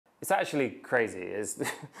It's actually crazy.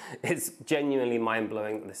 It's genuinely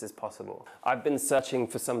mind-blowing that this is possible. I've been searching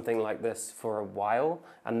for something like this for a while,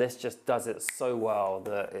 and this just does it so well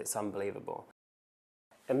that it's unbelievable.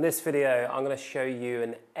 In this video, I'm going to show you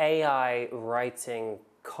an AI writing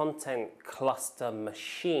content cluster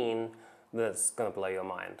machine that's going to blow your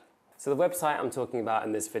mind. So the website I'm talking about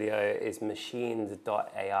in this video is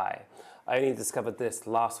Machined.AI. I only discovered this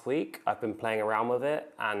last week. I've been playing around with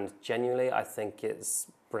it, and genuinely I think it's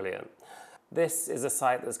brilliant. This is a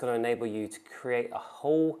site that's going to enable you to create a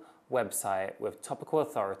whole website with topical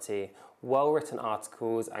authority, well-written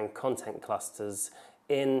articles and content clusters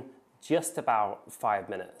in just about 5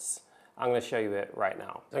 minutes. I'm going to show you it right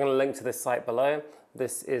now. So I'm going to link to this site below.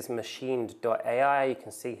 This is Machined.AI. You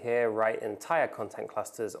can see here, write entire content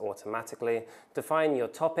clusters automatically, define your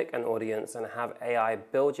topic and audience, and have AI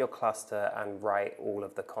build your cluster and write all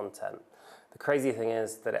of the content. The crazy thing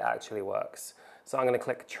is that it actually works. So I'm going to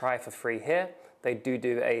click try for free here. They do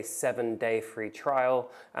a 7-day free trial,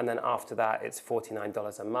 and then after that it's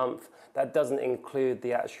 $49 a month. That doesn't include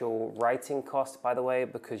the actual writing cost, by the way,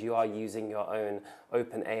 because you are using your own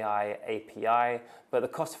OpenAI API, but the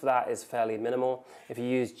cost for that is fairly minimal. If you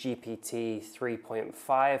use GPT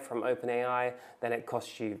 3.5 from OpenAI, then it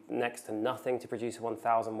costs you next to nothing to produce a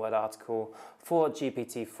 1,000-word article. For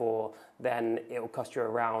GPT 4, then it will cost you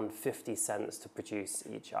around 50 cents to produce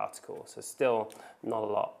each article, so still not a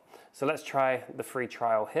lot. So let's try the free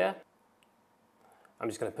trial here. I'm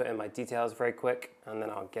just going to put in my details very quick and then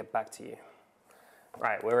I'll get back to you.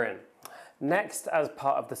 Right, we're in. Next, as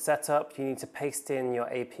part of the setup, you need to paste in your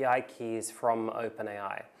API keys from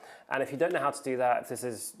OpenAI. And if you don't know how to do that, if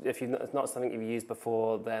it's not something you've used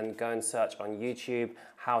before, then go and search on YouTube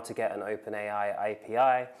how to get an OpenAI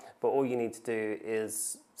API. But all you need to do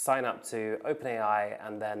is sign up to OpenAI,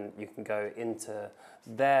 and then you can go into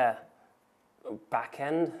their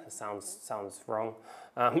backend. Sounds wrong.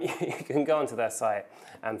 You can go onto their site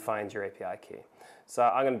and find your API key. So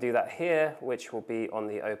I'm going to do that here, which will be on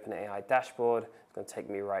the OpenAI dashboard. It's going to take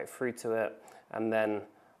me right through to it. And then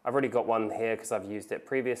I've already got one here because I've used it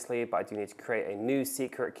previously, but I do need to create a new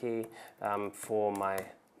secret key for my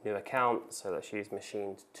new account. So let's use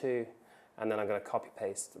Machined.AI. And then I'm going to copy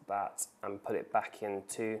paste that and put it back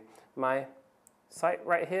into my site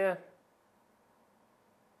right here.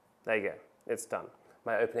 There you go. It's done.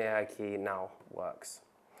 My OpenAI key now works.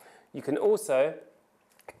 You can also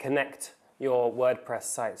connect your WordPress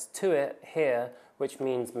sites to it here, which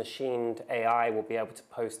means Machined.AI will be able to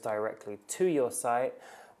post directly to your site,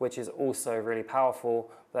 which is also really powerful.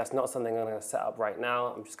 But that's not something I'm going to set up right now.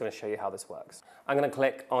 I'm just going to show you how this works. I'm going to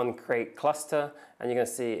click on Create Cluster, and you're going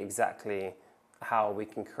to see exactly how we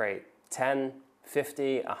can create 10,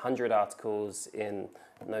 50, 100 articles in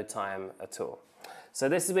no time at all. So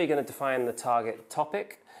this is where you're going to define the target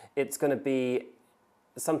topic. It's going to be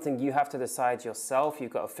something you have to decide yourself.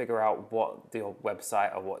 You've got to figure out what your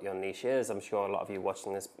website or what your niche is. I'm sure a lot of you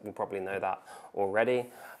watching this will probably know that already,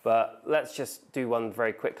 but let's just do one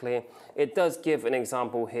very quickly. It does give an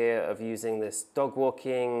example here of using this dog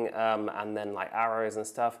walking and then like arrows and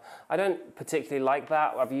stuff. I don't particularly like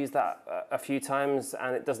that. I've used that a few times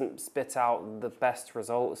and it doesn't spit out the best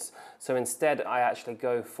results. So instead I actually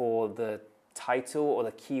go for the title or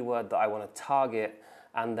the keyword that I want to target,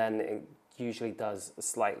 and then it usually does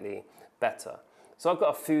slightly better. So I've got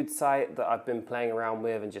a food site that I've been playing around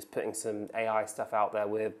with and just putting some AI stuff out there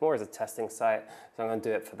with, more as a testing site. So I'm going to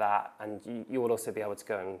do it for that, and you will also be able to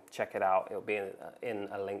go and check it out. It'll be in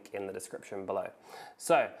a link in the description below.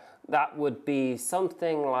 So that would be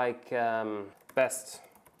something like best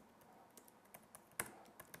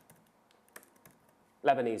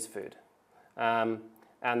Lebanese food.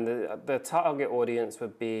 And the target audience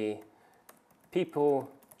would be people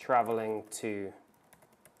traveling to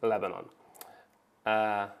Lebanon.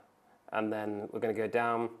 And then we're going to go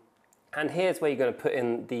down. And here's where you're going to put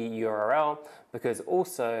in the URL, because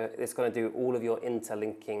also it's going to do all of your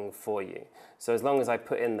interlinking for you. So as long as I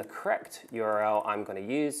put in the correct URL I'm going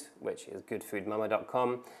to use, which is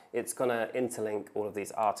goodfoodmama.com, it's going to interlink all of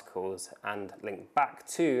these articles and link back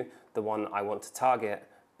to the one I want to target,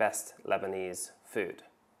 best Lebanese food.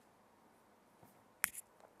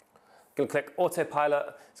 Going to click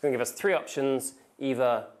autopilot. It's going to give us 3 options,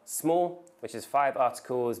 either small, which is 5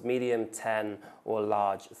 articles, medium 10, or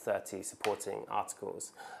large 30 supporting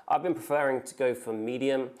articles. I've been preferring to go for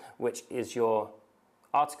medium, which is your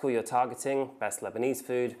article you're targeting, best Lebanese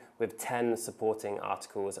food, with 10 supporting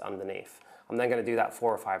articles underneath. I'm then going to do that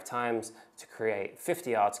 4 or 5 times to create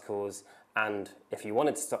 50 articles, and if you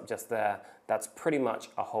wanted to stop just there, that's pretty much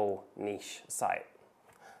a whole niche site.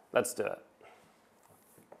 Let's do it.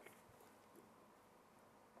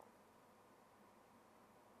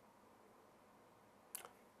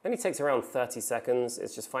 Only takes around 30 seconds.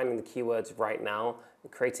 It's just finding the keywords right now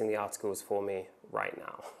and creating the articles for me right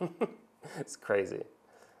now. It's crazy.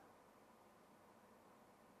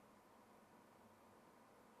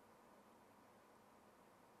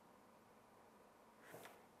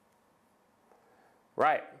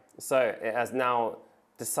 Right, so it has now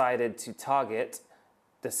decided to target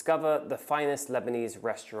discover the finest Lebanese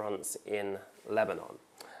restaurants in Lebanon.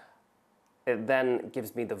 It then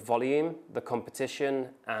gives me the volume, the competition,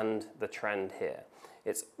 and the trend here.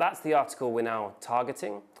 That's the article we're now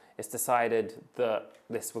targeting. It's decided that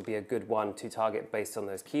this would be a good one to target based on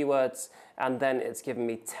those keywords. And then it's given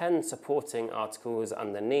me 10 supporting articles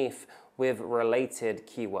underneath with related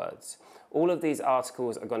keywords. All of these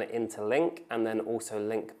articles are going to interlink and then also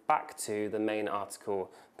link back to the main article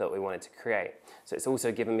that we wanted to create. So it's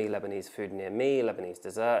also given me Lebanese food near me, Lebanese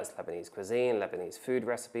desserts, Lebanese cuisine, Lebanese food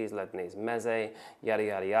recipes, Lebanese meze, yada,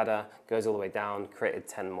 yada, yada. Goes all the way down, created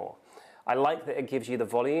 10 more. I like that it gives you the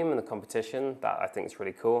volume and the competition. That I think is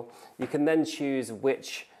really cool. You can then choose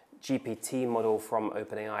which GPT model from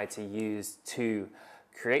OpenAI to use to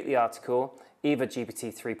create the article, either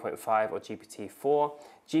GPT 3.5 or GPT-4.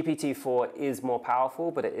 GPT-4 is more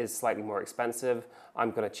powerful, but it is slightly more expensive.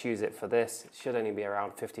 I'm going to choose it for this. It should only be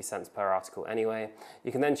around 50 cents per article anyway.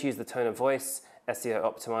 You can then choose the tone of voice, SEO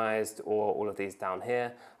optimized, or all of these down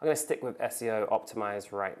here. I'm going to stick with SEO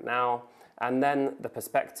optimized right now. And then the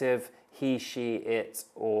perspective, he, she, it,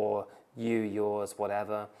 or you, yours,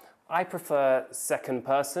 whatever. I prefer second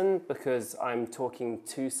person because I'm talking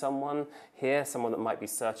to someone here, someone that might be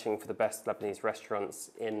searching for the best Lebanese restaurants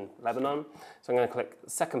in Lebanon. So I'm going to click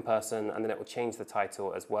second person and then it will change the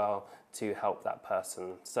title as well to help that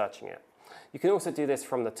person searching it. You can also do this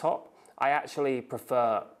from the top. I actually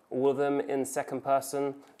prefer all of them in second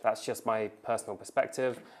person. That's just my personal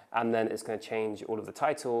perspective. And then it's going to change all of the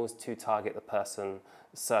titles to target the person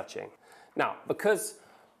searching. Now, because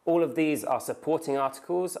all of these are supporting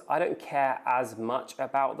articles, I don't care as much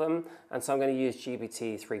about them, and so I'm going to use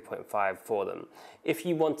GPT 3.5 for them. If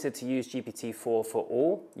you wanted to use GPT-4 for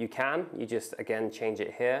all, you can. You just, again, change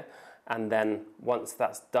it here, and then once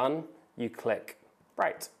that's done, you click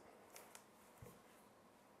Write.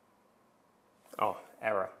 Oh,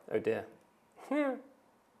 error. Oh dear.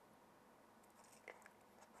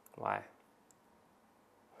 Why?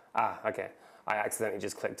 Ah, okay. I accidentally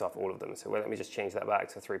just clicked off all of them. So let me just change that back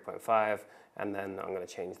to 3.5, and then I'm going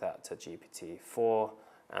to change that to GPT-4,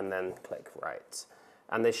 and then click Write.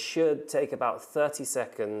 And this should take about 30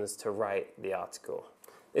 seconds to write the article.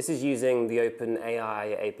 This is using the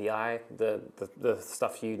OpenAI API, the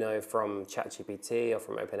stuff you know from ChatGPT or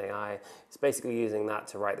from OpenAI. It's basically using that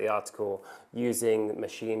to write the article, using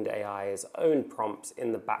Machined.AI's own prompts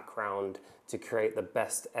in the background to create the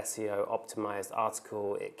best SEO optimized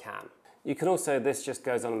article it can. You can also, this just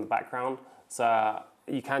goes on in the background, so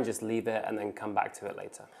you can just leave it and then come back to it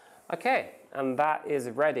later. Okay, and that is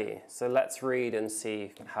ready. So let's read and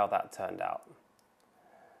see how that turned out.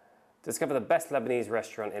 Discover the best Lebanese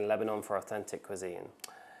restaurant in Lebanon for authentic cuisine.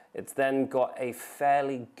 It's then got a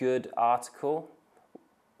fairly good article,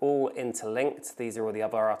 all interlinked. These are all the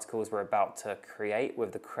other articles we're about to create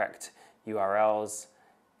with the correct URLs.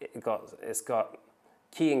 It's got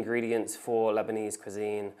key ingredients for Lebanese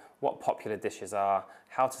cuisine, what popular dishes are,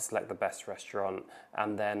 how to select the best restaurant,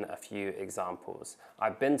 and then a few examples.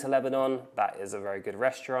 I've been to Lebanon. That is a very good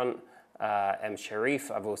restaurant.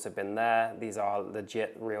 Sharif, I've also been there. These are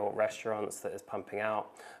legit, real restaurants that is pumping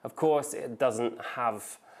out. Of course, it doesn't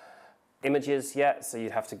have images yet, so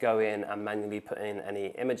you'd have to go in and manually put in any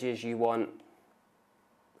images you want.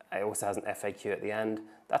 It also has an FAQ at the end.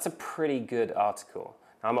 That's a pretty good article.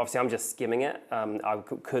 Obviously, I'm just skimming it. I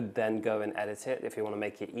could then go and edit it if you want to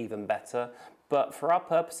make it even better. But for our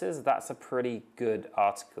purposes, that's a pretty good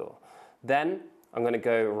article. Then I'm going to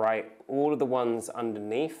go write all of the ones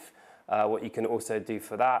underneath. What you can also do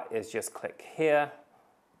for that is just click here.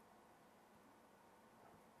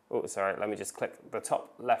 Oh, sorry, let me just click the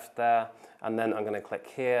top left there. And then I'm going to click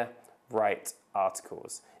here, write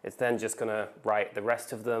articles. It's then just going to write the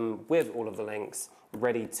rest of them with all of the links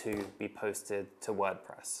ready to be posted to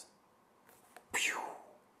WordPress.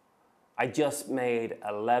 I just made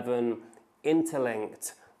 11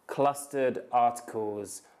 interlinked, clustered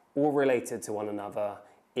articles, all related to one another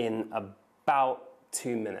in about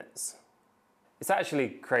 2 minutes. It's actually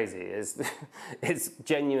crazy. It's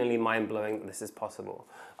genuinely mind-blowing that this is possible.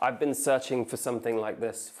 I've been searching for something like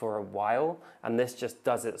this for a while, and this just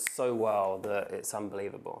does it so well that it's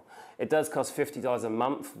unbelievable. It does cost $50 a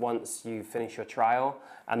month once you finish your trial,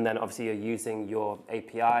 and then obviously you're using your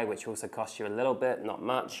API, which also costs you a little bit, not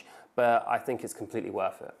much, but I think it's completely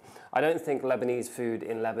worth it. I don't think Lebanese food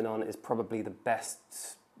in Lebanon is probably the best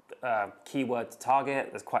keyword to target.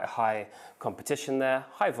 There's quite a high competition there,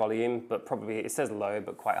 high volume, but probably, it says low,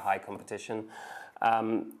 but quite high competition.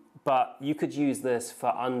 But you could use this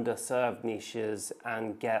for underserved niches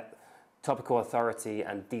and get topical authority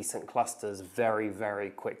and decent clusters very,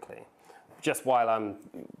 very quickly. Just while I'm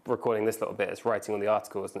recording this little bit, it's writing on the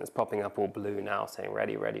articles and it's popping up all blue now saying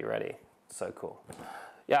ready, ready, ready. So cool.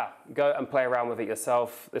 Yeah, go and play around with it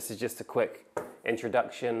yourself. This is just a quick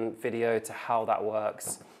introduction video to how that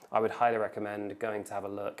works. I would highly recommend going to have a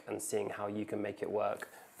look and seeing how you can make it work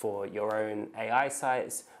for your own AI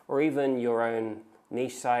sites or even your own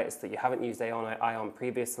niche sites that you haven't used AI on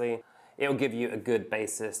previously. It'll give you a good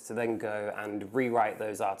basis to then go and rewrite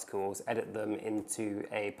those articles, edit them into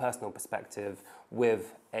a personal perspective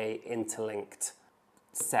with a interlinked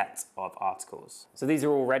set of articles. So these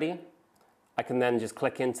are all ready. I can then just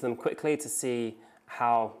click into them quickly to see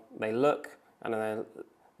how they look. And then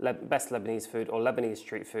best Lebanese food or Lebanese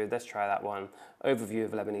street food. Let's try that one. Overview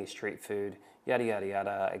of Lebanese street food, yada, yada,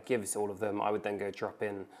 yada. It gives all of them. I would then go drop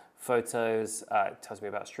in photos. It tells me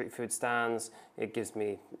about street food stands. It gives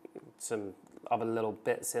me some other little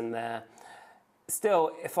bits in there.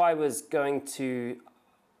 Still, if I was going to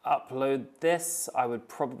upload this, I would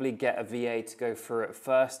probably get a VA to go through it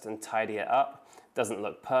first and tidy it up. Doesn't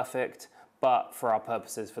look perfect, but for our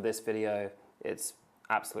purposes for this video, it's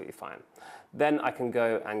absolutely fine. Then I can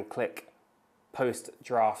go and click post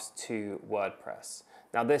drafts to WordPress.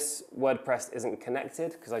 Now this WordPress isn't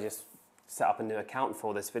connected because I just set up a new account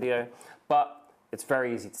for this video, but it's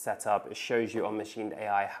very easy to set up. It shows you on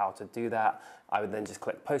Machined.AI how to do that. I would then just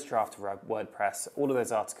click post draft to WordPress. All of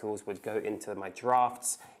those articles would go into my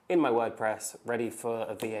drafts in my WordPress, ready for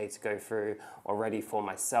a VA to go through or ready for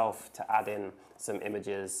myself to add in some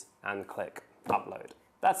images and click upload.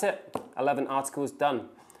 That's it, 11 articles done.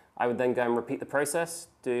 I would then go and repeat the process,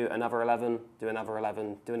 do another 11, do another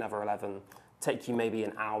 11, do another 11, take you maybe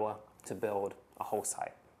an hour to build a whole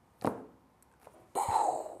site.